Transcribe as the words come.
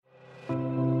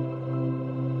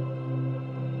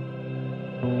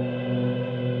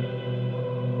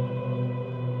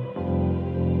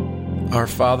Our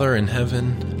Father in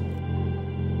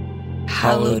heaven,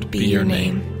 hallowed be your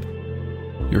name.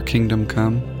 Your kingdom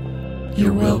come.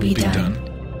 Your will be done.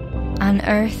 On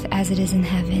earth as it is in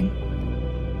heaven.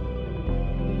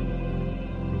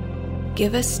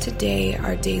 Give us today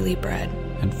our daily bread.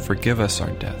 And forgive us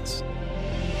our debts,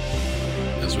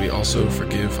 as we also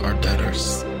forgive our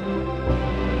debtors.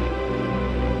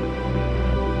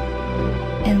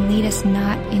 And lead us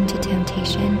not into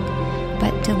temptation,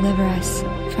 but deliver us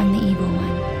from the evil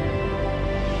one.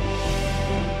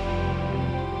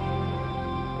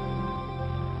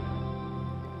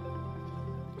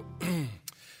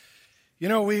 You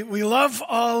know, we love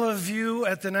all of you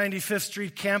at the 95th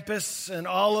Street campus and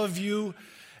all of you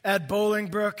at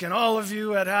Bolingbrook and all of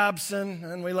you at Hobson,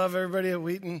 and we love everybody at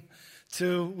Wheaton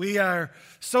too. We are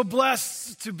so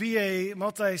blessed to be a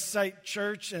multi-site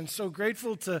church and so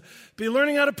grateful to be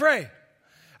learning how to pray.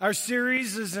 Our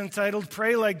series is entitled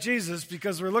Pray Like Jesus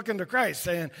because we're looking to Christ,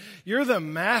 saying, you're the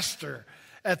master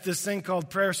at this thing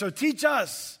called prayer, so teach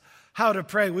us how to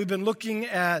pray. We've been looking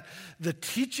at the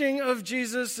teaching of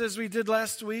Jesus as we did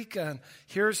last week, and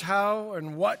here's how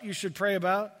and what you should pray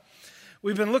about.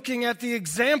 We've been looking at the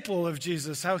example of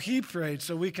Jesus, how he prayed,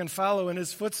 so we can follow in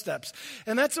his footsteps.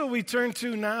 And that's what we turn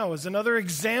to now, is another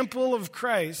example of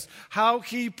Christ, how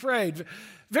he prayed.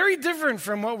 Very different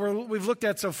from what we've looked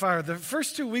at so far. The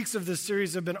first 2 weeks of this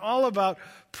series have been all about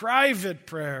private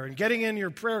prayer and getting in your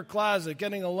prayer closet,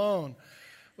 getting alone.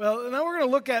 Well, now we're going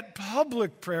to look at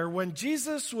public prayer when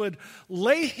Jesus would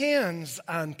lay hands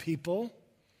on people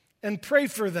and pray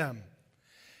for them.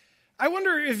 I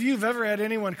wonder if you've ever had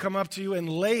anyone come up to you and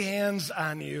lay hands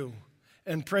on you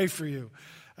and pray for you.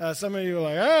 Some of you are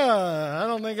like, I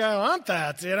don't think I want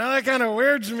that. You know, that kind of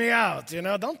weirds me out. You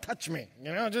know, don't touch me.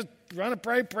 You know, just run to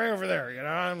pray over there. You know,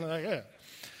 I'm like, yeah.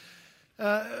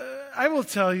 I will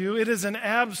tell you, it is an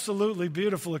absolutely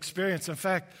beautiful experience. In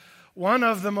fact, one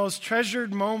of the most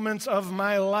treasured moments of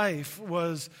my life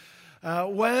was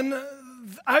when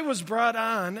I was brought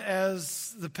on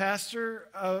as the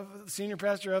senior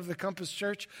pastor of the Compass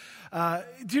Church.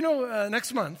 Do you know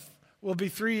next month will be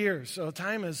 3 years, so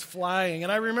time is flying,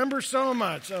 and I remember so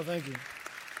much. Oh, thank you.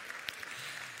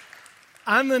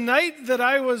 On the night that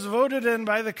I was voted in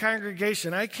by the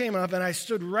congregation, I came up and I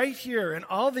stood right here, and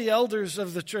all the elders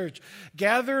of the church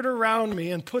gathered around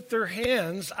me and put their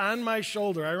hands on my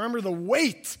shoulder. I remember the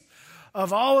weight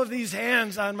of all of these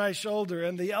hands on my shoulder,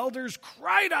 and the elders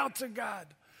cried out to God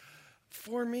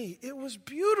for me. It was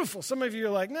beautiful. Some of you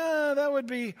are like, nah, that would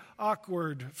be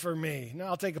awkward for me. No,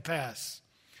 I'll take a pass.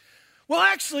 Well,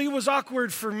 actually, it was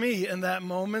awkward for me in that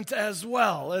moment as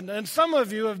well. And some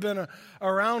of you have been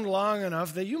around long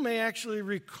enough that you may actually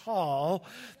recall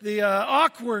the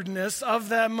awkwardness of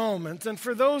that moment. And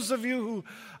for those of you who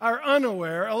are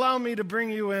unaware, allow me to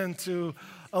bring you into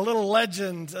a little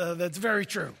legend that's very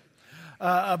true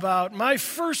about my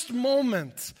first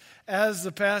moment as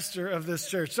the pastor of this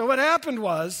church. So what happened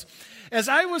was, as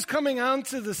I was coming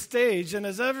onto the stage and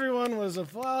as everyone was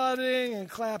applauding and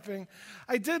clapping,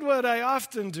 I did what I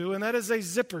often do, and that is a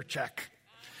zipper check.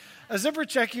 A zipper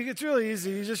check, it's really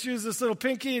easy. You just use this little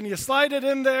pinky and you slide it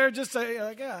in there, just say,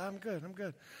 like, yeah, I'm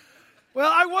good.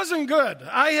 Well, I wasn't good.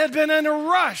 I had been in a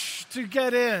rush to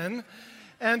get in,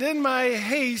 and in my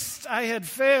haste, I had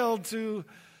failed to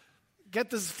get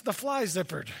the fly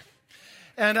zippered.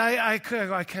 And I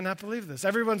cannot believe this.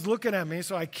 Everyone's looking at me,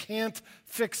 so I can't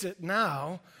fix it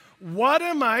now. What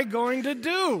am I going to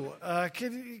do?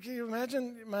 Can you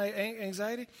imagine my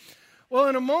anxiety? Well,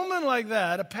 in a moment like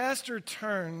that, a pastor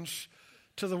turns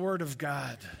to the Word of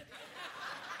God.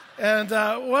 And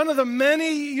one of the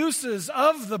many uses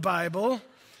of the Bible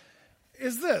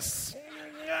is this.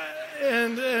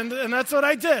 And that's what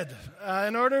I did.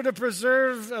 In order to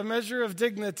preserve a measure of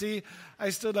dignity, I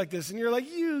stood like this. And you're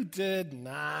like, you did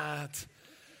not.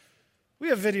 We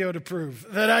have video to prove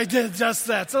that I did just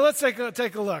that. So let's take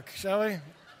a look, shall we?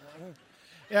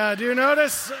 Yeah, do you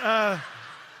notice? I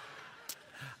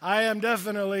am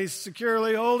definitely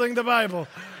securely holding the Bible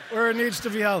where it needs to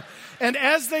be held. And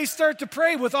as they start to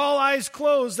pray with all eyes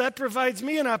closed, that provides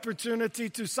me an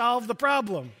opportunity to solve the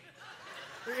problem.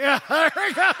 Yeah, there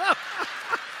we go.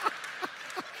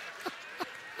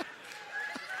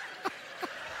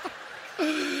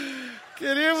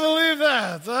 Can you believe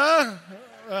that, huh?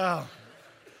 Well,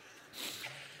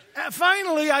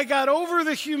 finally, I got over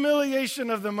the humiliation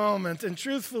of the moment, and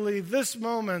truthfully, this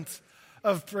moment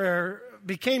of prayer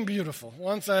became beautiful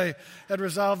once I had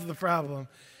resolved the problem.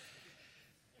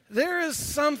 There is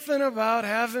something about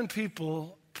having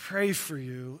people pray for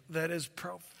you that is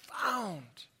profound.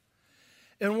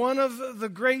 And one of the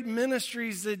great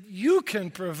ministries that you can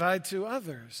provide to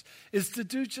others is to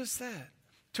do just that.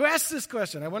 To ask this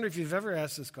question, I wonder if you've ever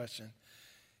asked this question.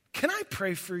 Can I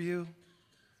pray for you?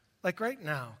 Like right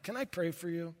now, can I pray for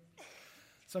you?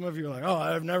 Some of you are like, oh,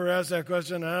 I've never asked that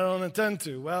question, and I don't intend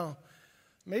to. Well,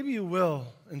 maybe you will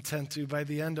intend to by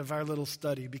the end of our little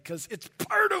study, because it's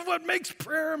part of what makes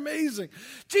prayer amazing.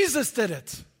 Jesus did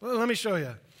it. Well, let me show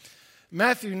you.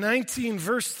 Matthew 19,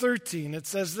 verse 13, it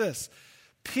says this.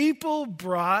 People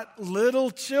brought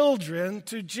little children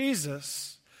to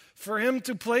Jesus for him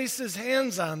to place his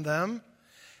hands on them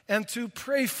and to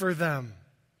pray for them.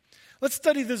 Let's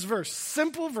study this verse.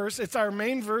 Simple verse. It's our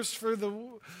main verse for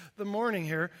the morning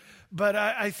here. But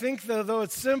I think, though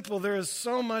it's simple, there is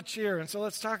so much here. And so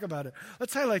let's talk about it.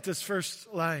 Let's highlight this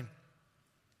first line.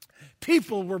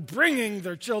 People were bringing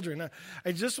their children. Now,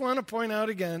 I just want to point out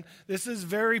again, this is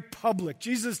very public.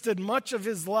 Jesus did much of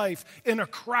his life in a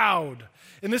crowd.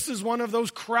 And this is one of those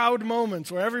crowd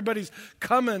moments where everybody's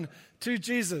coming to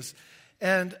Jesus.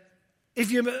 And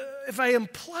if I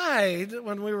implied,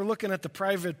 when we were looking at the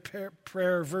private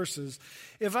prayer verses,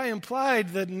 if I implied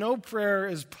that no prayer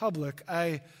is public,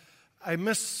 I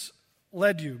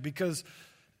misled you, because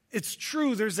it's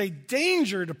true, there's a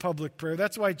danger to public prayer.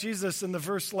 That's why Jesus, in the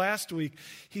verse last week,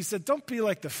 he said, don't be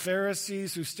like the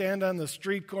Pharisees who stand on the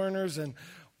street corners and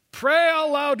pray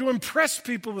out loud to impress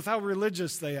people with how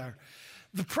religious they are.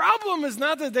 The problem is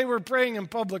not that they were praying in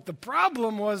public. The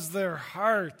problem was their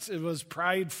heart. It was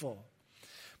prideful.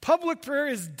 Public prayer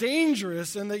is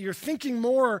dangerous in that you're thinking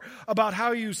more about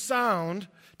how you sound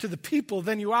to the people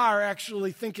than you are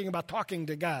actually thinking about talking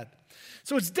to God.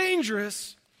 So it's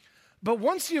dangerous. But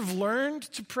once you've learned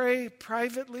to pray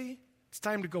privately, it's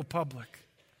time to go public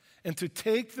and to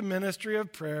take the ministry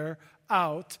of prayer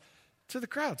out to the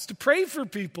crowds, to pray for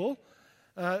people.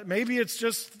 Maybe it's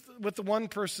just with the one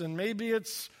person. Maybe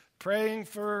it's praying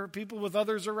for people with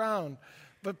others around.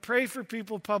 But pray for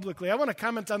people publicly. I want to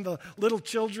comment on the little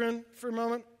children for a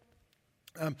moment.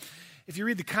 If you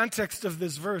read the context of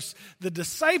this verse, the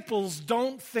disciples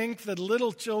don't think that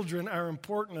little children are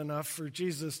important enough for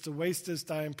Jesus to waste his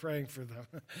time praying for them.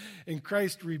 And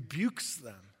Christ rebukes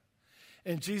them.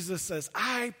 And Jesus says,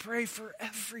 I pray for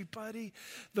everybody.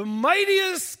 The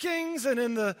mightiest kings, and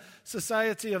in the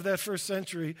society of that first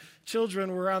century,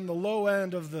 children were on the low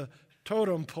end of the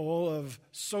totem pole of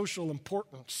social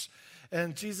importance.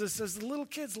 And Jesus says, the little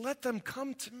kids, let them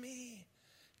come to me.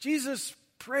 Jesus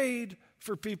prayed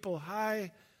for people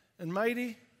high and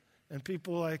mighty and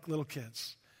people like little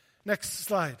kids. Next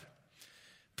slide.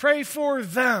 Pray for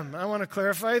them. I want to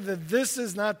clarify that this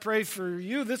is not pray for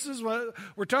you. This is what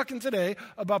we're talking today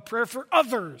about, prayer for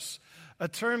others. A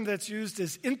term that's used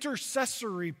is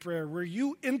intercessory prayer, where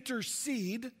you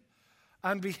intercede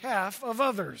on behalf of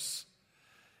others.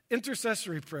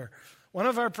 Intercessory prayer. One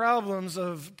of our problems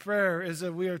of prayer is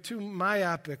that we are too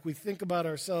myopic. We think about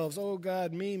ourselves. Oh,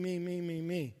 God,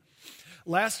 me.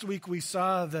 Last week we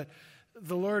saw that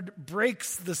the Lord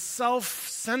breaks the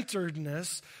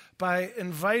self-centeredness by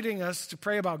inviting us to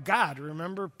pray about God.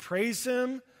 Remember, praise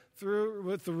him through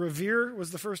with the revere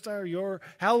was the first time.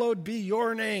 Hallowed be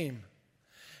your name.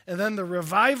 And then the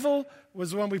revival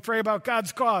was when we pray about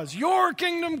God's cause. Your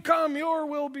kingdom come, your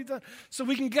will be done. So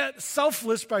we can get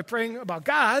selfless by praying about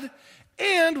God,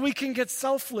 and we can get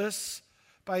selfless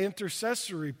by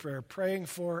intercessory prayer, praying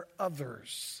for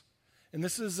others. And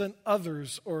this is an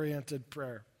others-oriented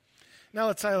prayer. Now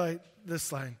let's highlight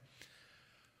this line.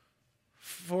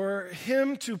 For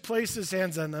him to place his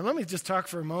hands on them. Let me just talk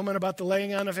for a moment about the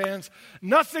laying on of hands.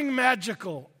 Nothing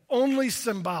magical, only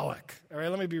symbolic. All right,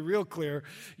 let me be real clear.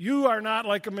 You are not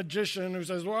like a magician who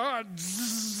says, well,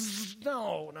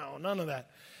 no, none of that.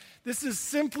 This is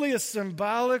simply a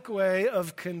symbolic way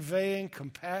of conveying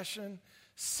compassion,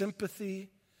 sympathy,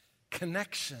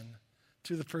 connection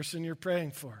to the person you're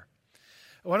praying for.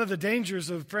 One of the dangers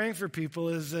of praying for people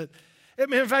is that,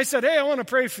 if I said, hey, I want to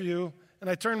pray for you, and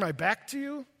I turned my back to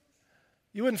you,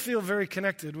 you wouldn't feel very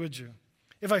connected, would you?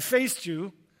 If I faced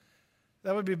you,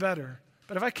 that would be better.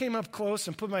 But if I came up close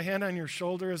and put my hand on your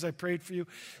shoulder as I prayed for you,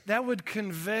 that would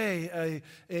convey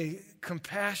a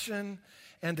compassion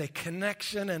and a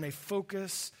connection and a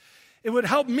focus. It would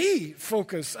help me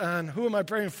focus on who am I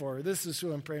praying for. This is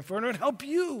who I'm praying for. And it would help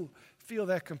you feel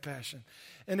that compassion.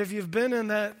 And if you've been in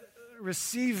that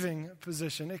receiving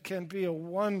position, it can be a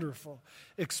wonderful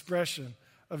expression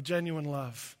of genuine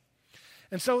love.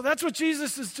 And so that's what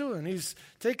Jesus is doing. He's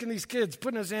taking these kids,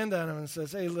 putting his hand on them and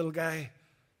says, hey, little guy,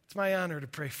 it's my honor to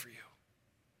pray for you.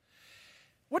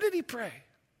 What did he pray?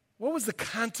 What was the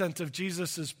content of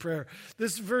Jesus' prayer?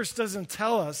 This verse doesn't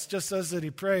tell us, just says that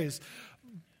he prays.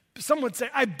 Some would say,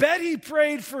 I bet he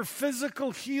prayed for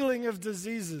physical healing of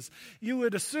diseases. You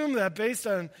would assume that based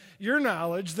on your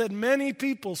knowledge that many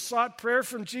people sought prayer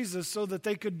from Jesus so that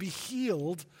they could be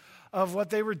healed of what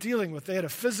they were dealing with. They had a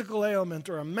physical ailment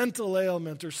or a mental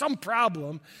ailment or some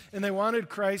problem, and they wanted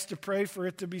Christ to pray for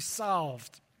it to be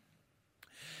solved.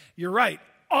 You're right.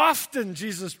 Often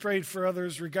Jesus prayed for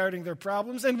others regarding their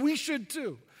problems, and we should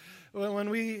too. When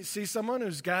we see someone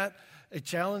who's got a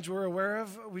challenge we're aware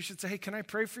of, we should say, hey, can I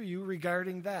pray for you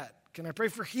regarding that? Can I pray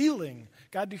for healing?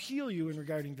 God to heal you in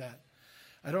regarding that.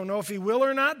 I don't know if he will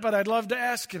or not, but I'd love to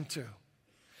ask him to.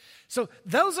 So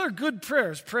those are good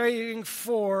prayers, praying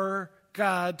for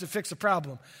God to fix a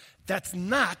problem. That's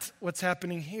not what's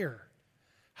happening here.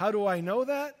 How do I know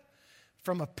that?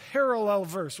 From a parallel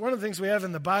verse. One of the things we have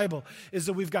in the Bible is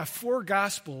that we've got 4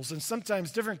 Gospels, and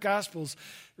sometimes different Gospels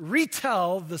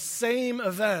retell the same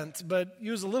event, but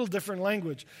use a little different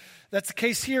language. That's the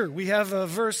case here. We have a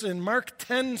verse in Mark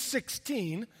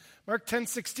 10:16. Mark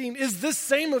 10:16 is this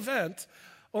same event,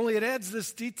 only it adds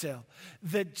this detail,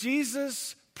 that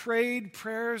Jesus prayed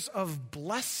prayers of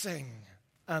blessing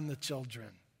on the children.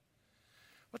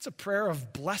 What's a prayer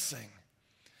of blessing?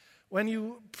 When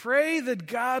you pray that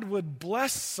God would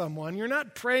bless someone, you're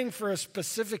not praying for a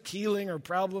specific healing or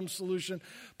problem solution,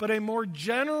 but a more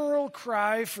general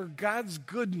cry for God's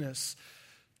goodness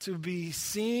to be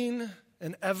seen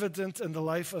and evident in the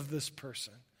life of this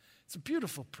person. It's a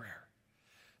beautiful prayer.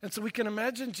 And so we can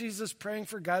imagine Jesus praying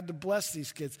for God to bless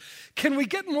these kids. Can we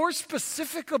get more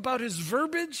specific about his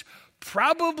verbiage?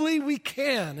 Probably we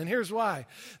can, and here's why.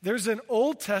 There's an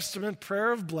Old Testament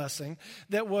prayer of blessing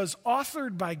that was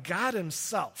authored by God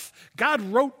himself. God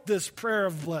wrote this prayer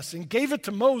of blessing, gave it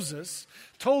to Moses,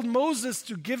 told Moses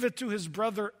to give it to his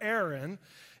brother Aaron.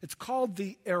 It's called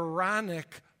the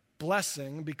Aaronic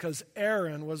blessing because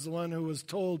Aaron was the one who was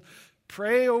told,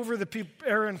 pray over the people.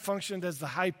 Aaron functioned as the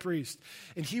high priest,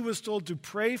 and he was told to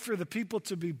pray for the people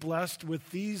to be blessed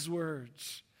with these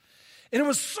words. And it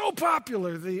was so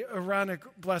popular, the Aaronic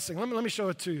blessing. Let me show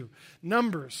it to you.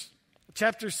 Numbers,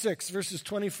 chapter 6, verses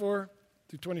 24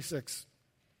 through 26.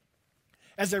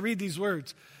 As I read these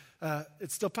words,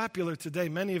 it's still popular today.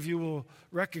 Many of you will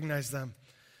recognize them.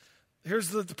 Here's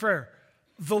the prayer.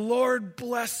 The Lord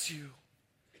bless you,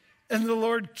 and the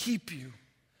Lord keep you.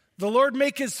 The Lord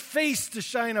make his face to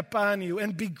shine upon you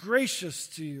and be gracious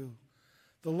to you.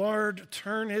 The Lord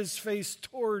turn his face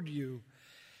toward you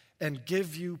and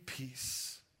give you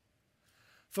peace.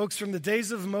 Folks, from the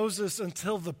days of Moses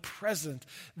until the present,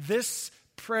 this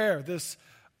prayer, this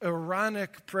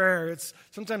Aaronic prayer, it's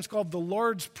sometimes called the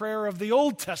Lord's Prayer of the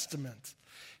Old Testament,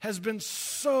 has been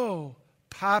so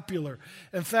popular.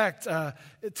 In fact,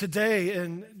 today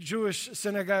in Jewish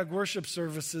synagogue worship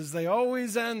services, they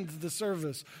always end the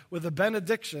service with a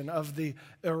benediction of the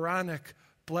Aaronic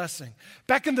blessing.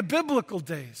 Back in the biblical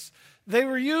days, they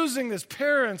were using this.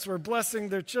 Parents were blessing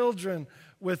their children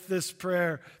with this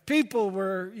prayer. People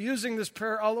were using this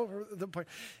prayer all over the place.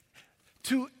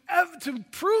 To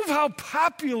prove how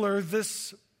popular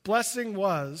this blessing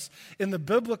was in the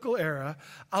biblical era,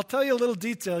 I'll tell you a little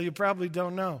detail you probably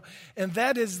don't know. And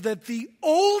that is that the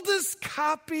oldest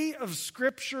copy of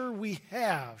Scripture we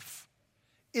have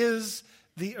is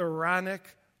the Aaronic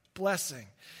blessing.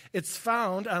 It's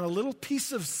found on a little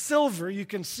piece of silver. You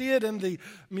can see it in the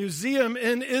museum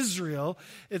in Israel.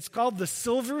 It's called the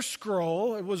Silver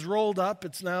Scroll. It was rolled up.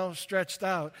 It's now stretched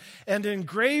out. And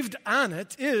engraved on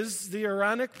it is the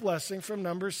Aaronic blessing from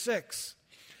number 6.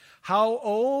 How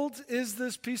old is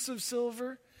this piece of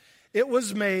silver? It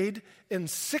was made in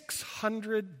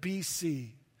 600 BC.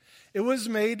 It was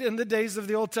made in the days of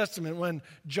the Old Testament when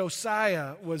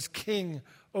Josiah was king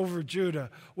over Judah,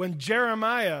 when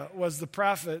Jeremiah was the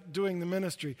prophet doing the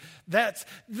ministry.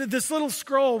 This little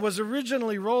scroll was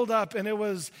originally rolled up, and it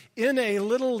was in a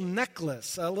little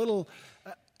necklace, a little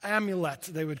amulet,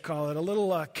 they would call it, a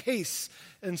little case,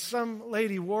 and some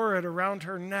lady wore it around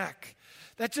her neck.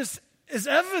 That just is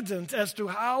evident as to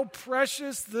how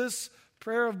precious this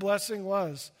prayer of blessing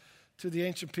was to the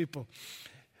ancient people.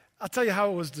 I'll tell you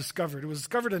how it was discovered. It was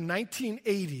discovered in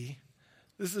 1980.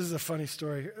 This is a funny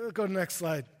story. Go to the next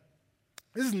slide.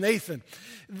 This is Nathan.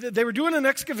 They were doing an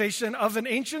excavation of an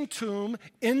ancient tomb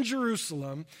in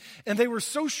Jerusalem, and they were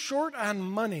so short on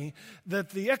money that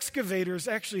the excavators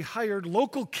actually hired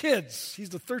local kids.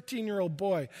 He's a 13-year-old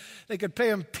boy. They could pay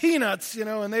him peanuts,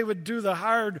 and they would do the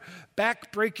hard,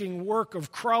 back-breaking work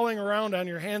of crawling around on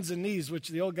your hands and knees, which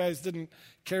the old guys didn't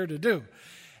care to do.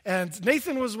 And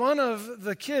Nathan was one of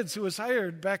the kids who was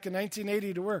hired back in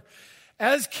 1980 to work.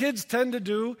 as kids tend to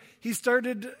do, he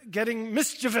started getting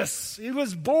mischievous. He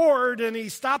was bored and he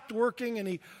stopped working and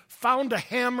he found a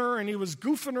hammer and he was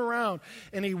goofing around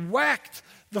and he whacked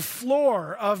the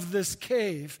floor of this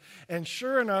cave. And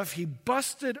sure enough, he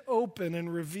busted open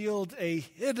and revealed a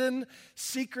hidden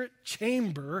secret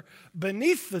chamber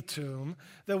beneath the tomb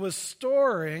that was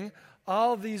storing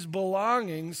all these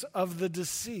belongings of the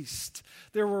deceased.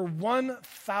 There were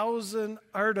 1,000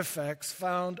 artifacts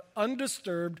found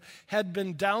undisturbed, had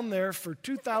been down there for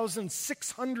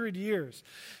 2,600 years.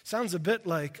 Sounds a bit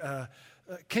like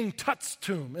King Tut's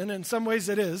tomb, and in some ways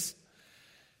it is.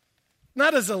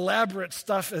 Not as elaborate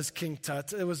stuff as King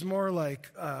Tut. It was more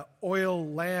like oil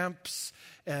lamps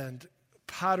and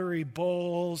pottery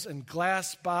bowls and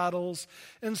glass bottles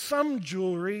and some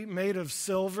jewelry made of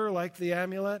silver like the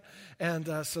amulet and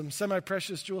some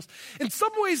semi-precious jewels. In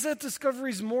some ways that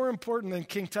discovery is more important than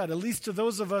King Tut, at least to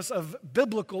those of us of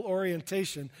biblical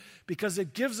orientation, because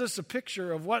it gives us a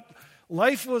picture of what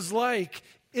life was like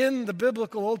in the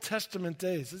biblical Old Testament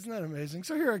days. Isn't that amazing?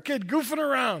 So here, a kid goofing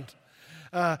around.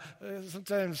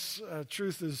 Sometimes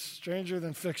truth is stranger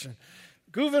than fiction.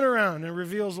 Goofing around and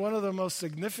reveals one of the most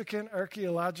significant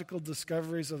archaeological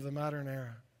discoveries of the modern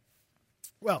era.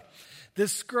 Well,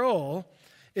 this scroll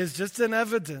is just an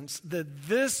evidence that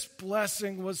this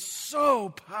blessing was so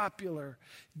popular,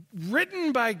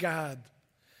 written by God,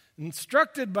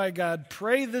 instructed by God,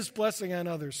 pray this blessing on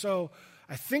others. So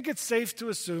I think it's safe to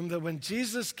assume that when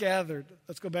Jesus gathered,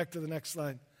 let's go back to the next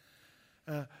slide.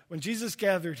 When Jesus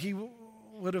gathered, he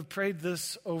would have prayed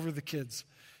this over the kids.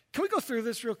 Can we go through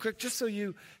this real quick just so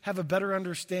you have a better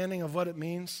understanding of what it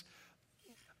means?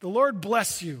 The Lord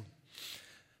bless you.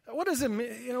 What does it mean?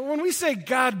 You know, when we say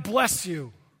God bless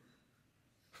you,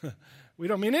 we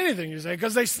don't mean anything, you say,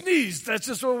 because they sneezed. That's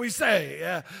just what we say.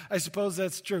 Yeah, I suppose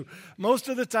that's true. Most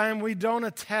of the time, we don't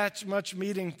attach much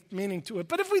meaning to it.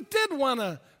 But if we did want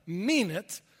to mean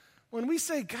it, when we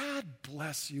say God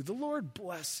bless you, the Lord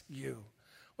bless you,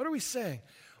 what are we saying?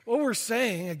 What we're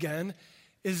saying, again,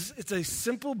 is it's a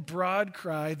simple, broad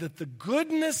cry that the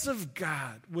goodness of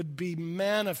God would be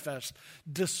manifest,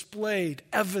 displayed,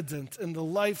 evident in the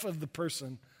life of the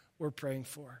person we're praying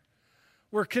for.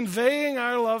 We're conveying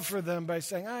our love for them by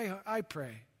saying, I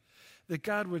pray that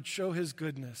God would show his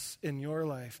goodness in your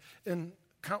life in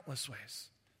countless ways.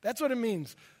 That's what it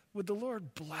means. Would the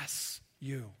Lord bless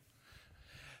you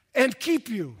and keep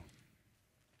you?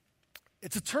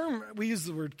 It's a term, we use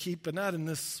the word keep, but not in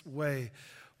this way.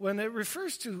 When it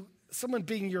refers to someone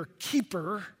being your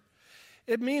keeper,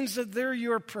 it means that they're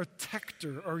your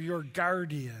protector or your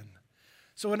guardian.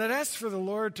 So when it asks for the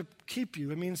Lord to keep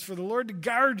you, it means for the Lord to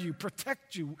guard you,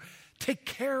 protect you, take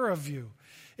care of you.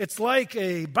 It's like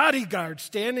a bodyguard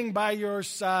standing by your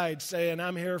side saying,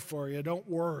 I'm here for you, don't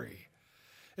worry.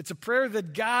 It's a prayer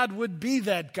that God would be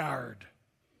that guard,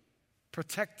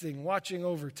 protecting, watching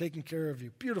over, taking care of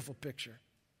you. Beautiful picture.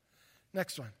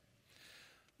 Next one.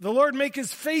 The Lord make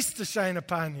his face to shine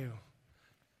upon you.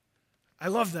 I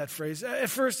love that phrase.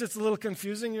 At first, it's a little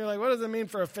confusing. You're like, what does it mean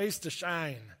for a face to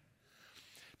shine?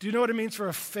 Do you know what it means for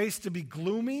a face to be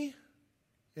gloomy?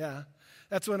 Yeah.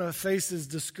 That's when a face is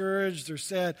discouraged or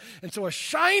sad. And so a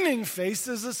shining face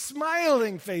is a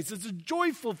smiling face. It's a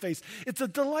joyful face. It's a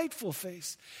delightful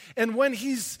face. And when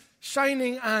he's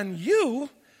shining on you,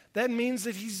 that means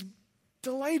that he's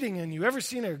delighting in you. Ever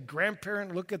seen a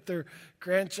grandparent look at their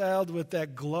grandchild with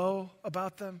that glow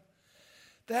about them?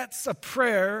 That's a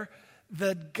prayer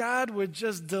that God would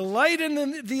just delight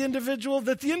in the individual,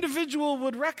 that the individual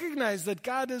would recognize that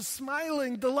God is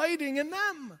smiling, delighting in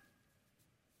them.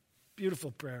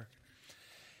 Beautiful prayer.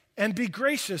 And be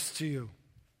gracious to you.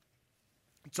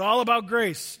 It's all about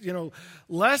grace. You know,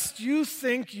 lest you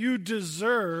think you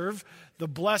deserve the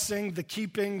blessing, the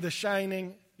keeping, the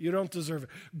shining. You don't deserve it.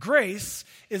 Grace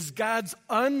is God's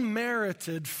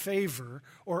unmerited favor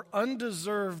or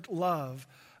undeserved love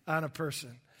on a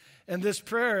person. And this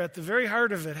prayer, at the very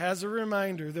heart of it, has a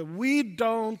reminder that we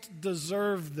don't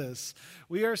deserve this.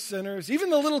 We are sinners. Even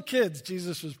the little kids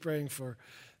Jesus was praying for,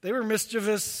 they were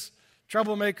mischievous,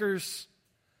 troublemakers,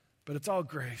 but it's all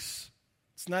grace.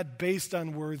 It's not based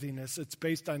on worthiness. It's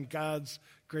based on God's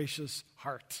gracious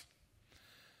heart.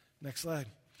 Next slide.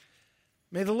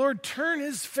 May the Lord turn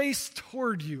his face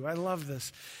toward you. I love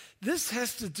this. This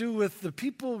has to do with the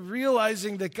people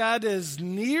realizing that God is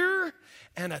near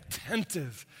and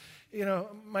attentive. You know,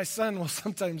 my son will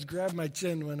sometimes grab my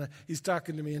chin when he's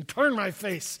talking to me and turn my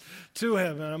face to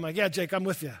him. And I'm like, yeah, Jake, I'm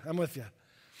with you. I'm with you.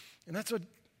 And that's what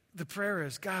the prayer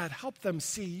is. God, help them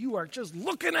see you are just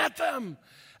looking at them,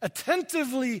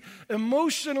 attentively,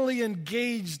 emotionally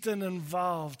engaged and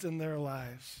involved in their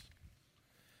lives.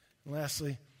 And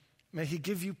lastly, May he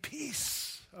give you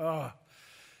peace. Oh,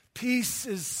 peace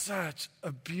is such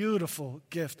a beautiful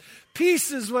gift.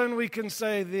 Peace is when we can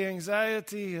say the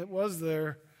anxiety, it was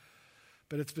there,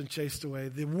 but it's been chased away.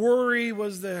 The worry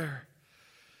was there.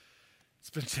 It's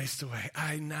been chased away.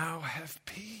 I now have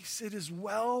peace. It is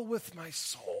well with my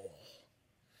soul.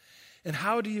 And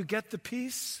how do you get the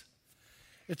peace?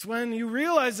 It's when you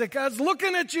realize that God's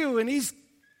looking at you and he's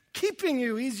keeping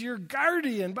you. He's your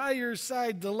guardian by your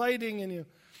side, delighting in you.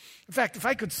 In fact, if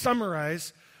I could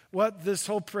summarize what this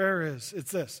whole prayer is,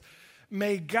 it's this.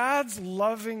 May God's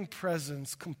loving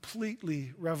presence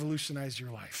completely revolutionize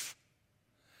your life.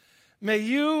 May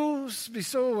you be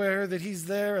so aware that he's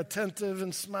there, attentive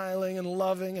and smiling and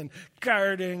loving and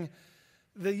guarding,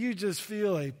 that you just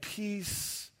feel a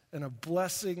peace and a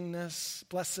blessedness,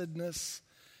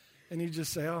 and you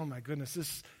just say, oh my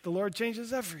goodness, the Lord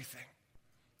changes everything.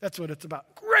 That's what it's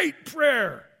about. Great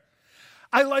prayer.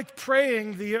 I like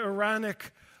praying the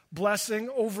Aaronic blessing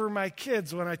over my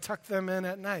kids when I tuck them in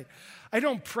at night. I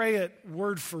don't pray it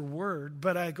word for word,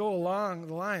 but I go along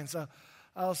the lines.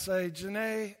 I'll say,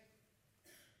 Janae,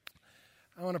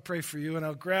 I want to pray for you, and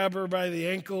I'll grab her by the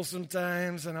ankle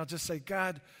sometimes, and I'll just say,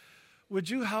 God, would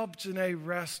you help Janae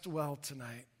rest well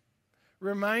tonight?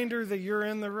 Remind her that you're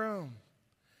in the room,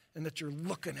 and that you're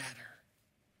looking at her,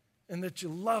 and that you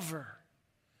love her,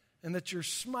 and that you're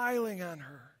smiling on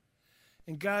her.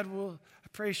 And God I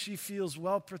pray she feels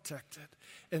well protected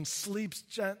and sleeps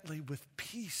gently with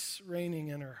peace reigning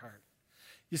in her heart.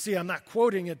 You see, I'm not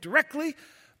quoting it directly,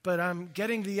 but I'm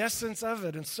getting the essence of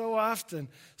it. And so often,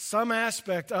 some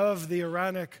aspect of the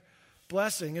Aaronic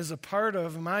blessing is a part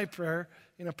of my prayer,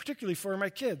 particularly for my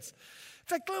kids. In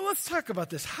fact, let's talk about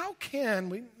this. How can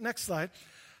we, next slide,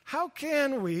 how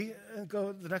can we,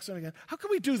 go the next one again, how can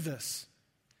we do this?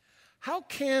 How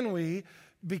can we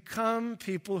become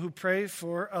people who pray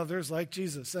for others like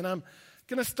Jesus? And I'm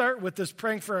going to start with this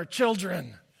praying for our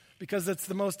children, because it's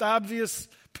the most obvious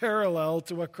parallel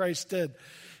to what Christ did.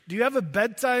 Do you have a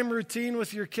bedtime routine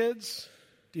with your kids?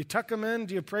 Do you tuck them in?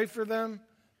 Do you pray for them?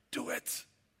 Do it.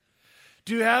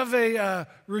 Do you have a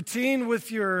routine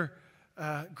with your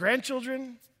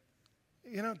grandchildren?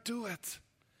 Do it.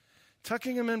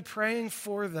 Tucking them in, praying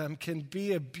for them can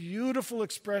be a beautiful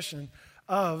expression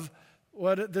of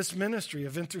what this ministry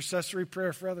of intercessory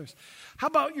prayer for others. How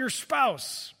about your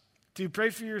spouse? Do you pray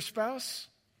for your spouse?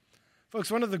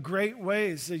 Folks, one of the great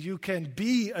ways that you can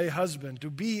be a husband, to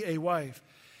be a wife,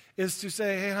 is to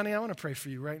say, hey, honey, I want to pray for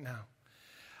you right now.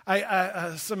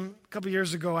 A couple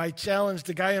years ago, I challenged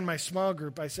a guy in my small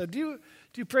group. I said, do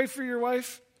you pray for your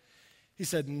wife? He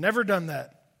said, never done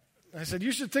that. I said,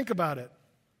 you should think about it.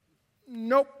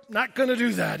 Nope, not going to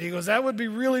do that. He goes, that would be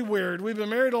really weird. We've been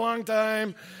married a long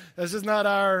time. This is not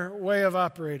our way of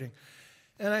operating.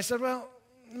 And I said, well,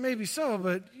 maybe so,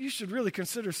 but you should really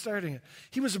consider starting it.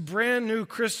 He was a brand new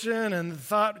Christian, and the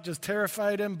thought just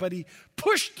terrified him, but he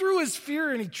pushed through his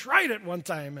fear, and he tried it one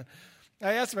time. And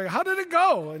I asked him, how did it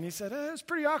go? And he said, it was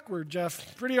pretty awkward,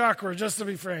 Jeff. Pretty awkward, just to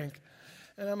be frank.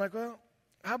 And I'm like, well,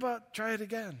 how about try it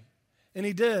again? And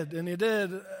he did.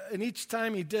 And each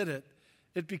time he did it,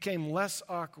 it became less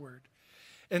awkward.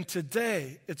 And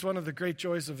today, it's one of the great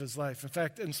joys of his life. In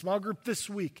fact, in small group this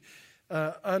week,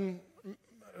 I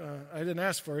didn't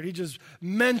ask for it. He just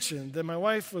mentioned that my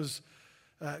wife was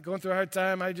going through a hard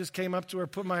time. I just came up to her,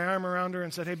 put my arm around her,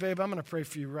 and said, hey, babe, I'm going to pray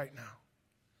for you right now.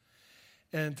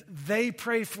 And they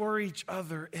pray for each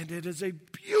other, and it is a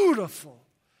beautiful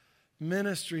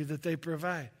ministry that they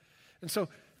provide. And so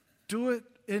do it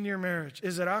in your marriage.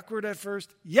 Is it awkward at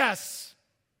first? Yes.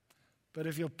 But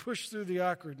if you'll push through the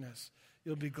awkwardness,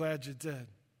 you'll be glad you did.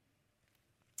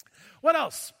 What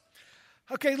else?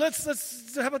 Okay, let's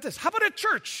how about this? How about at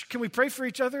church? Can we pray for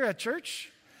each other at church?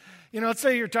 Let's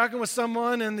say you're talking with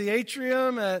someone in the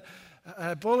atrium at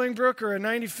Bolingbrook or at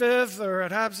 95th or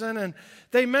at Hobson, and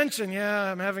they mention,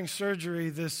 I'm having surgery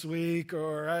this week,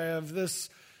 or I have this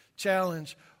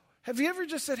challenge. Have you ever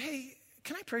just said, hey,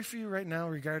 can I pray for you right now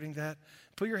regarding that?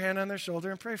 Put your hand on their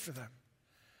shoulder and pray for them.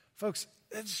 Folks,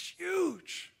 it's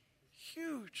huge,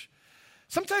 huge.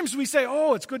 Sometimes we say,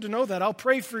 it's good to know that. I'll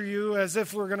pray for you, as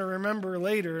if we're going to remember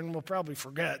later, and we'll probably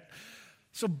forget.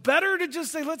 So better to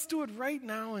just say, let's do it right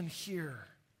now and here.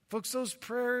 Folks, those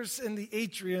prayers in the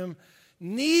atrium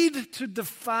need to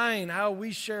define how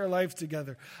we share life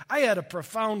together. I had a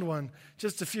profound one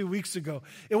just a few weeks ago.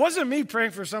 It wasn't me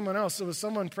praying for someone else. It was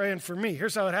someone praying for me.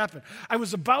 Here's how it happened. I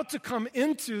was about to come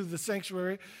into the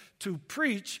sanctuary to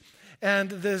preach, and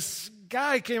this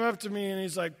guy came up to me and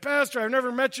he's like, Pastor, I've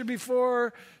never met you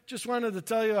before. Just wanted to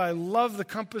tell you I love the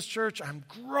Compass Church. I'm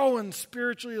growing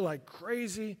spiritually like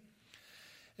crazy.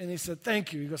 And he said,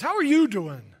 thank you. He goes, how are you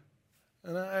doing?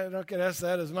 And I don't get asked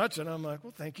that as much. And I'm like,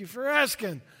 well, thank you for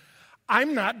asking.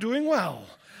 I'm not doing well.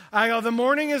 I go, the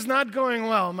morning is not going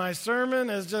well. My sermon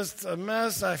is just a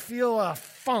mess. I feel a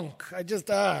funk.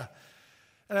 And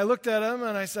I looked at him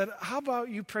and I said, how about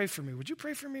you pray for me? Would you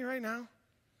pray for me right now?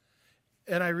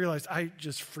 And I realized I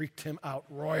just freaked him out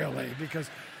royally because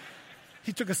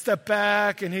he took a step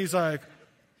back and he's like,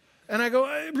 and I go,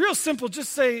 real simple,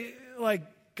 just say, like,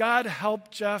 God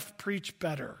help Jeff preach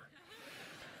better.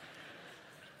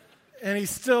 And he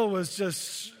still was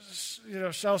just,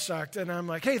 shell-shocked. And I'm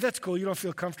like, hey, that's cool. You don't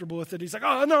feel comfortable with it. He's like,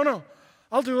 oh, no,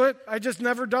 I'll do it. I just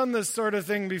never done this sort of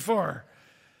thing before.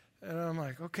 And I'm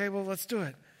like, okay, well, let's do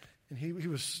it. And he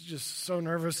was just so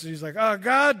nervous. He's like, oh,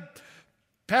 God,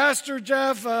 Pastor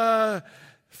Jeff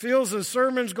feels his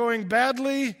sermon's going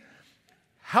badly.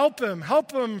 Help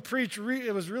him preach.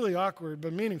 It was really awkward,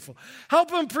 but meaningful.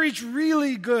 Help him preach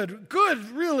really good.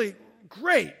 Good, really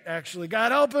great, actually.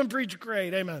 God, help him preach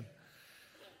great. Amen.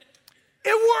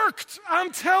 It worked.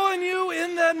 I'm telling you,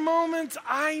 in that moment,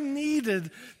 I needed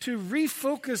to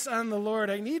refocus on the Lord.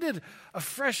 I needed a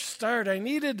fresh start. I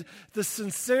needed the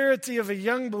sincerity of a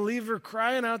young believer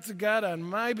crying out to God on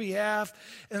my behalf.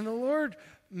 And the Lord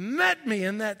met me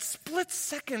in that split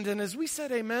second. And as we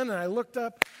said amen, and I looked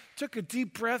up, took a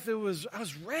deep breath, I was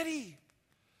ready.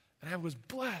 And I was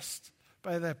blessed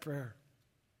by that prayer.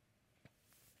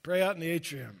 Pray out in the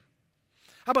atrium.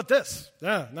 How about this?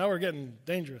 Yeah, now we're getting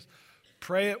dangerous.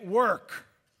 Pray at work.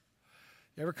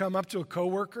 You ever come up to a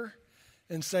coworker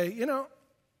and say,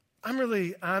 I'm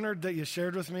really honored that you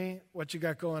shared with me what you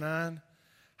got going on.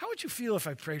 How would you feel if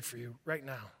I prayed for you right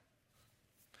now?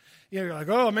 You're like,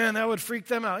 oh man, that would freak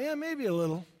them out. Yeah, maybe a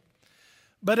little.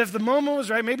 But if the moment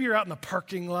was right, maybe you're out in the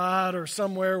parking lot or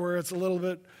somewhere where it's a little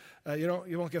bit,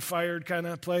 you won't get fired kind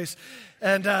of place.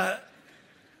 And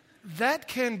that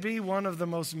can be one of the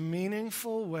most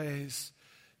meaningful ways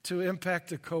to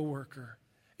impact a coworker,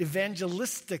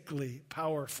 evangelistically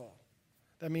powerful.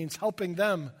 That means helping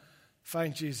them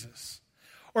find Jesus.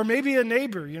 Or maybe a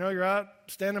neighbor, you're out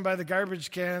standing by the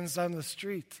garbage cans on the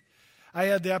street. I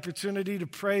had the opportunity to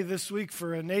pray this week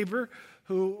for a neighbor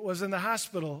who was in the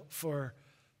hospital for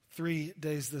 3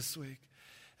 days this week.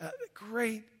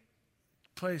 Great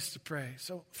place to pray.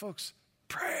 So, folks,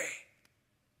 pray.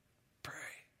 Pray.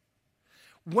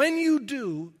 When you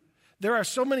do, there are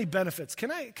so many benefits.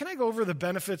 Can I go over the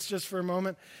benefits just for a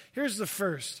moment? Here's the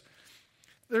first.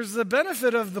 There's the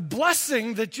benefit of the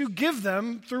blessing that you give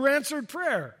them through answered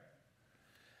prayer.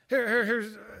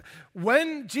 Here's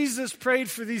when Jesus prayed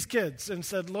for these kids and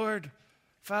said, Lord,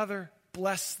 Father,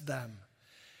 bless them.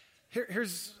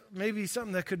 Here's maybe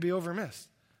something that could be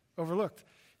overlooked.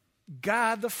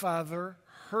 God the Father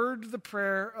heard the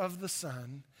prayer of the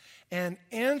Son and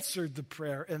answered the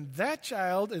prayer. And that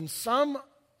child, in some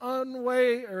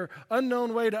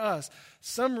unknown way to us,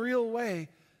 some real way,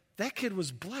 that kid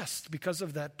was blessed because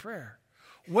of that prayer.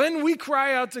 When we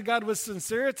cry out to God with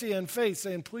sincerity and faith,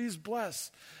 saying, please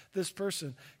bless this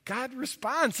person, God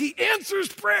responds. He answers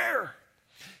prayer.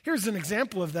 Here's an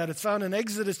example of that. It's found in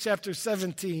Exodus chapter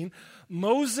 17.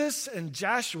 Moses and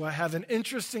Joshua have an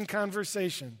interesting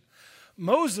conversation.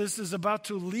 Joshua is about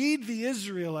to lead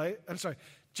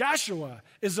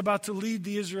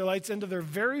the Israelites into their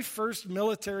very first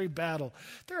military battle.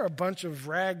 They're a bunch of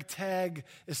ragtag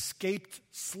escaped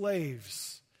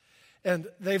slaves. And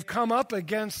they've come up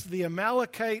against the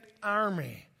Amalekite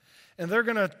army. And they're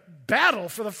going to battle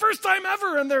for the first time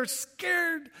ever, and they're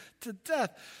scared to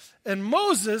death. And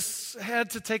Moses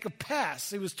had to take a pass.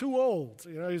 He was too old.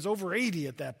 He was over 80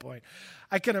 at that point.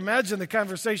 I can imagine the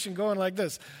conversation going like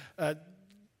this.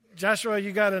 Joshua,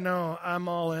 you got to know I'm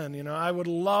all in. I would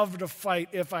love to fight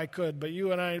if I could, but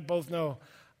you and I both know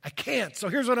I can't. So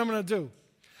here's what I'm going to do.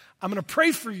 I'm going to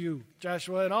pray for you,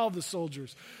 Joshua, and all the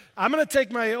soldiers. I'm going to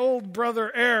take my old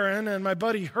brother Aaron and my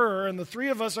buddy Hur, and the three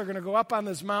of us are going to go up on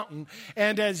this mountain.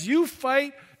 And as you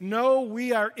fight, know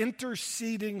we are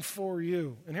interceding for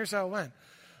you. And here's how it went.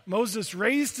 Moses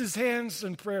raised his hands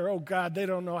in prayer. Oh, God, they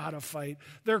don't know how to fight.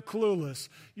 They're clueless.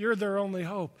 You're their only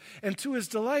hope. And to his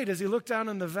delight, as he looked down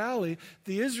in the valley,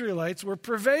 the Israelites were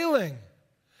prevailing.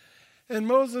 And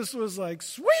Moses was like,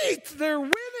 sweet, they're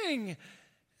winning.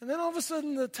 And then all of a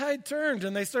sudden the tide turned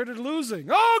and they started losing.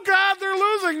 Oh, God, they're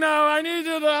losing now. I need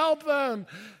you to help them.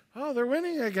 Oh, they're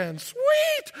winning again.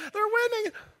 Sweet, they're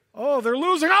winning. Oh, they're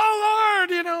losing. Oh,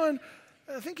 Lord, and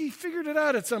I think he figured it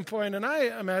out at some point, and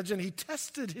I imagine he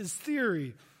tested his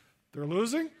theory. They're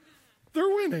losing, they're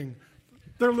winning.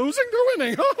 They're losing, they're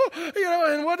winning.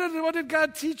 And what did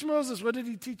God teach Moses? What did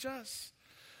he teach us?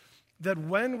 That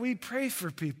when we pray for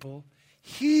people,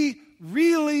 he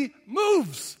really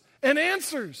moves and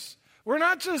answers. We're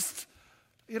not just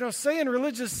saying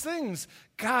religious things,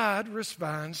 God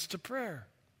responds to prayer.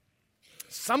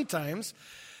 Sometimes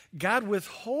God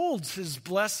withholds his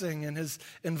blessing and his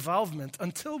involvement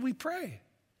until we pray.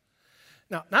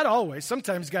 Now, not always.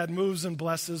 Sometimes God moves and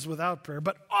blesses without prayer,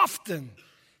 but often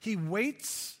he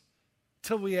waits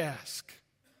till we ask.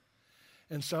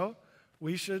 And so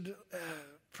we should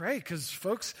pray because,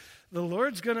 folks, the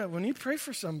Lord's going to, when you pray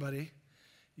for somebody,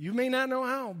 you may not know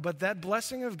how, but that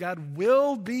blessing of God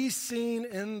will be seen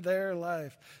in their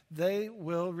life. They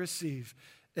will receive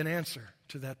an answer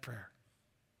to that prayer.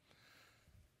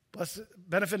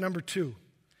 Benefit number 2.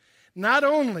 Not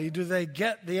only do they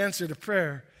get the answer to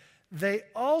prayer, they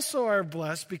also are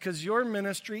blessed because your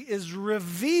ministry is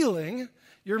revealing.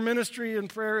 Your ministry in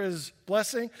prayer is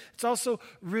blessing. It's also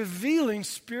revealing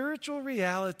spiritual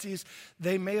realities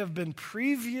they may have been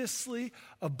previously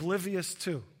oblivious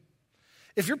to.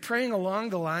 If you're praying along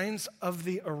the lines of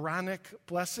the Aaronic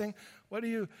blessing,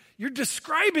 you're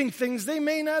describing things they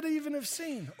may not even have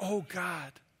seen. Oh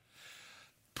God,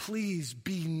 please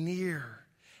be near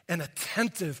and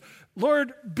attentive.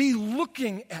 Lord, be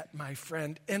looking at my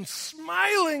friend and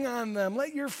smiling on them.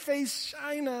 Let your face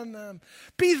shine on them.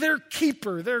 Be their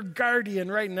keeper, their guardian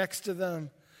right next to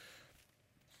them.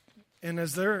 And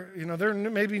as they're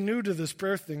maybe new to this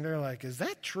prayer thing, they're like, is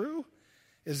that true?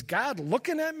 Is God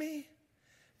looking at me?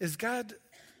 Is God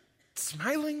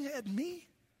smiling at me?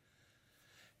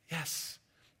 Yes.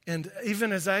 And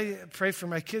even as I pray for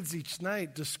my kids each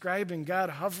night, describing God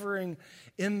hovering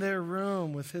in their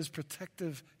room with his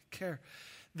protective care,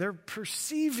 they're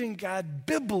perceiving God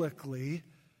biblically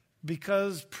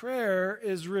because prayer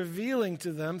is revealing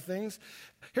to them things.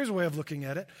 Here's a way of looking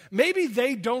at it. Maybe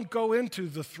they don't go into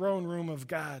the throne room of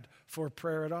God for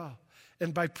prayer at all.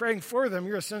 And by praying for them,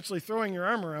 you're essentially throwing your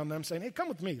arm around them saying, hey, come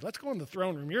with me. Let's go in the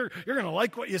throne room. You're going to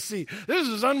like what you see. This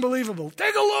is unbelievable.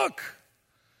 Take a look.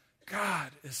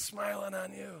 God is smiling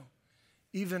on you,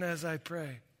 even as I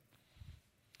pray.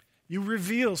 You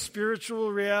reveal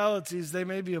spiritual realities they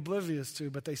may be oblivious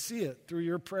to, but they see it through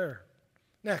your prayer.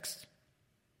 Next,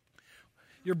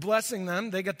 you're blessing them.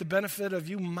 They get the benefit of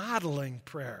you modeling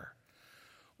prayer.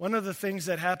 One of the things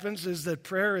that happens is that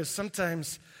prayer is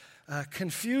sometimes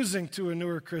confusing to a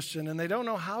newer Christian, and they don't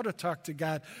know how to talk to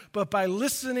God. But by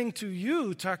listening to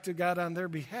you talk to God on their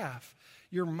behalf,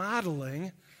 you're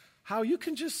modeling how you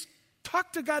can just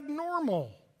talk to God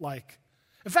normal-like.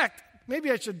 In fact,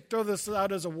 maybe I should throw this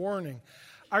out as a warning.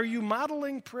 Are you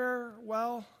modeling prayer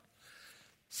well?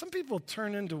 Some people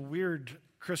turn into weird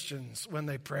Christians when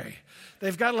they pray.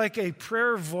 They've got like a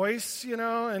prayer voice,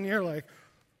 and you're like,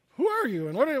 who are you?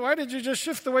 And why did you just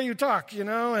shift the way you talk,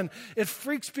 And it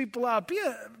freaks people out.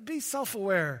 Be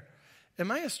self-aware. Am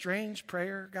I a strange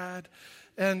prayer, God?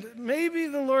 And maybe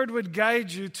the Lord would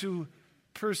guide you to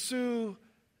pursue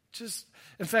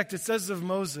in fact, it says of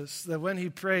Moses that when he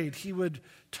prayed, he would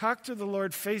talk to the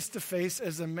Lord face to face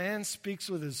as a man speaks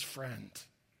with his friend.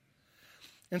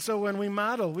 And so when we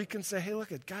model, we can say, hey,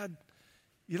 look at God.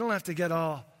 You don't have to get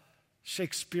all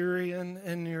Shakespearean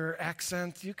in your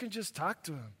accent. You can just talk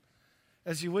to him.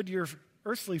 As you would your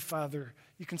earthly father,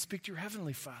 you can speak to your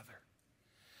heavenly Father.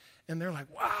 And they're like,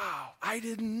 wow, I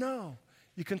didn't know.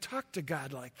 You can talk to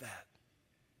God like that.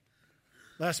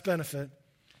 Last benefit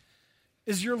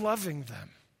is you're loving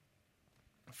them.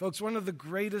 Folks, one of the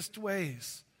greatest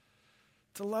ways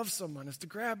to love someone is to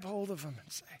grab hold of them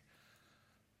and say,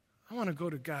 I want to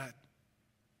go to God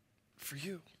for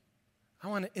you. I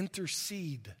want to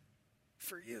intercede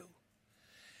for you.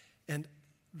 And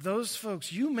those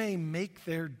folks, you may make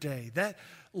their day. That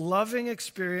loving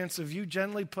experience of you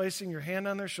gently placing your hand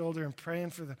on their shoulder and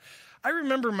praying for them. I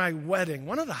remember my wedding.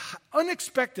 One of the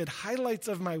unexpected highlights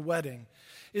of my wedding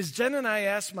is Jen and I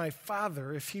asked my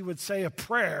father if he would say a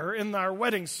prayer in our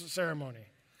wedding ceremony.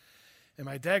 And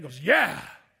my dad goes, yeah.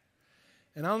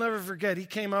 And I'll never forget, he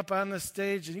came up on the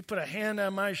stage and he put a hand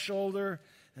on my shoulder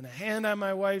and a hand on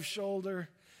my wife's shoulder.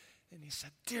 And he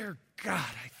said, dear God,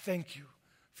 I thank you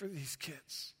for these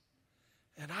kids.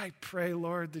 And I pray,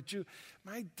 Lord, that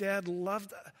my dad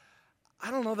loved,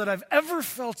 I don't know that I've ever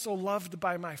felt so loved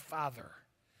by my father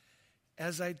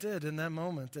as I did in that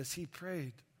moment as he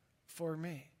prayed for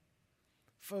me.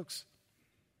 Folks,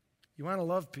 you want to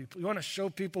love people. You want to show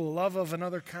people a love of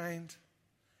another kind.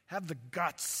 Have the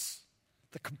guts,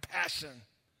 the compassion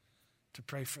to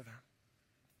pray for them.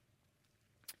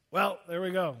 Well, there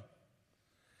we go.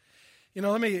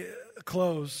 Let me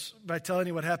close by telling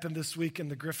you what happened this week in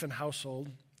the Griffin household.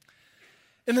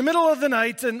 In the middle of the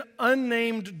night, an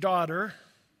unnamed daughter,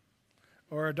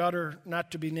 or a daughter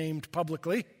not to be named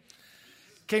publicly,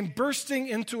 came bursting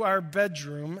into our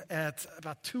bedroom at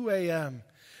about 2 a.m.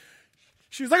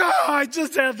 She was like, oh, I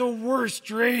just had the worst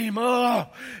dream. Oh,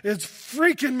 it's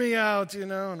freaking me out,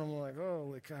 And I'm like,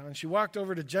 holy cow. And she walked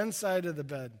over to Jen's side of the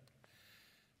bed.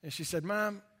 And she said,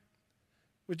 Mom,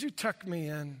 would you tuck me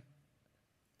in?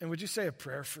 And would you say a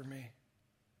prayer for me?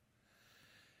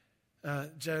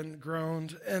 Jen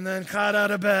groaned and then caught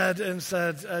out of bed and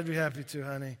said, I'd be happy to,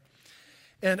 honey.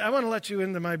 And I want to let you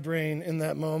into my brain in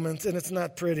that moment, and it's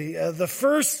not pretty. The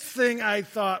first thing I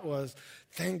thought was,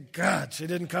 thank God she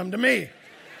didn't come to me.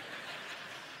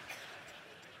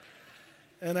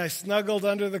 And I snuggled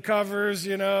under the covers,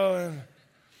 And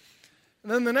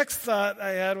then the next thought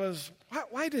I had was,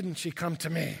 why didn't she come to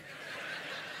me?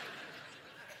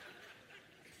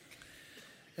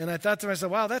 And I thought to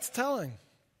myself, wow, that's telling.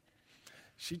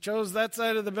 She chose that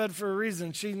side of the bed for a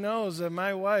reason. She knows that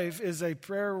my wife is a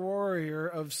prayer warrior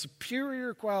of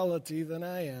superior quality than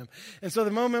I am. And so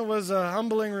the moment was a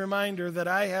humbling reminder that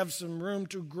I have some room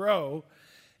to grow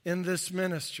in this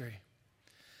ministry.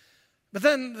 But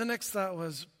then the next thought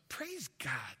was, praise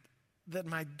God that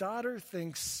my daughter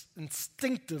thinks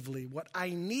instinctively what I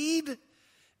need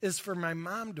is for my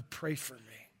mom to pray for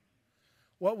me.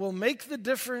 What will make the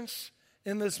difference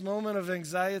in this moment of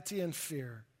anxiety and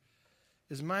fear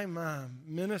is my mom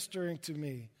ministering to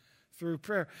me through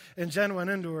prayer. And Jen went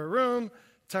into her room,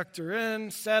 tucked her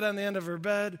in, sat on the end of her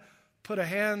bed, put a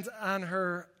hand on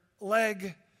her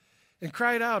leg, and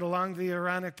cried out along the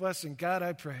Aaronic blessing, God,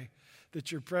 I pray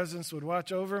that your presence would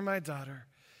watch over my daughter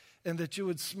and that you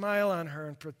would smile on her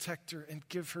and protect her and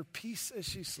give her peace as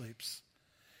she sleeps.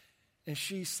 And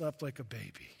she slept like a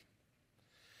baby.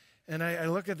 And I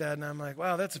look at that and I'm like,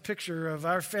 wow, that's a picture of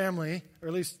our family, or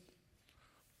at least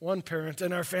one parent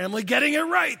in our family, getting it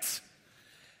right.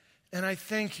 And I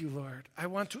thank you, Lord. I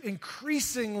want to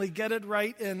increasingly get it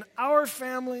right in our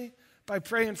family by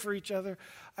praying for each other.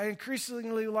 I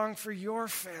increasingly long for your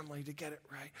family to get it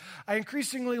right. I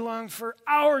increasingly long for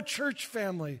our church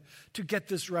family to get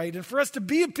this right and for us to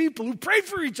be a people who pray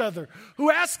for each other, who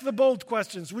ask the bold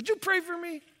questions. Would you pray for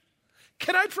me?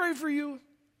 Can I pray for you?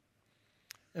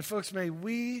 And folks, may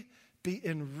we be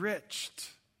enriched,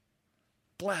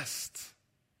 blessed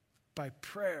by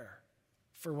prayer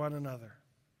for one another.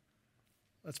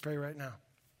 Let's pray right now.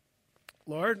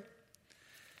 Lord,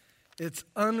 it's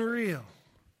unreal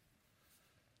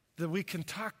that we can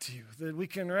talk to you, that we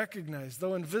can recognize,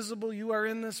 though invisible, you are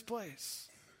in this place.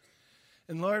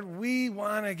 And Lord, we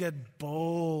want to get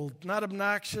bold, not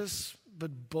obnoxious,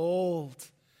 but bold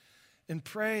in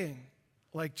praying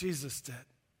like Jesus did.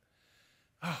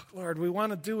 Oh, Lord, we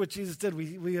want to do what Jesus did.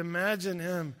 We imagine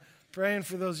him praying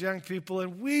for those young people,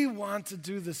 and we want to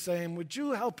do the same. Would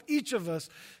you help each of us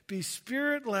be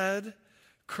Spirit-led,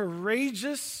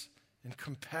 courageous, and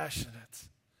compassionate,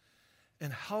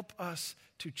 and help us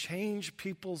to change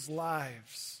people's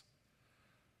lives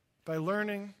by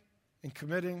learning and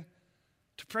committing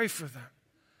to pray for them.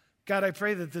 God, I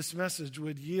pray that this message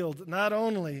would yield not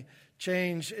only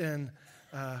change in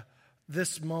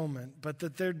this moment, but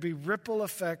that there'd be ripple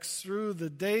effects through the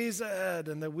days ahead,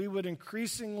 and that we would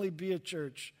increasingly be a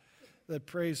church that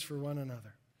prays for one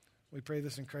another. We pray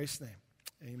this in Christ's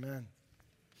name. Amen.